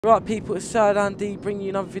Right people, it's Sir Andy bringing you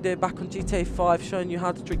another video back on GTA 5 showing you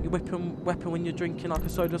how to drink your weapon when you're drinking like a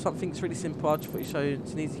soda or something. It's really simple. I just thought I'd show you.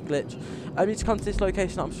 It's an easy glitch. You need to come to this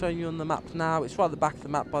location that I'm showing you on the map now. It's right at the back of the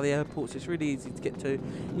map by the airport, so it's really easy to get to. You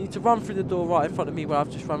need to run through the door right in front of me where I've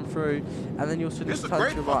just run through, and then you also need to turn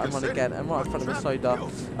to your right and run again, and right in front of the soda.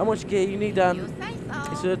 And once you get here, you need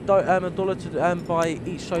it's a dollar to buy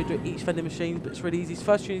each soda at each vending machine, but it's really easy. So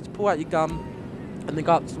first you need to pull out your gun and then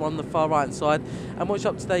go up to the one on the far right hand side, and once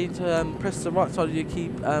you're up to there you need to press the right side of your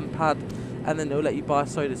keypad, and then it'll let you buy a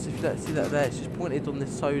soda. So if you don't see that there, it's just pointed on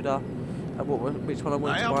this soda and which one I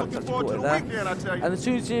want to buy. It's actually bought it there. And as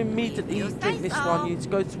soon as you immediately drink this one, you need to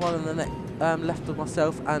go to one on the next left of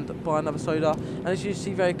myself and buy another soda. And as you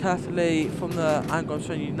see very carefully from the angle I'm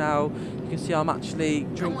showing you now, you can see I'm actually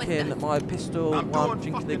drinking my pistol while I'm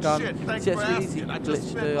drinking the gun. So it's really easy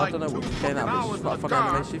glitch to do. I don't know what you're getting at, but it's just like a fun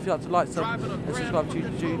animation. If you'd like to like, sub and subscribe to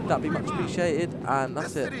YouTube, that'd be much appreciated. And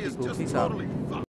that's it. People, peace out.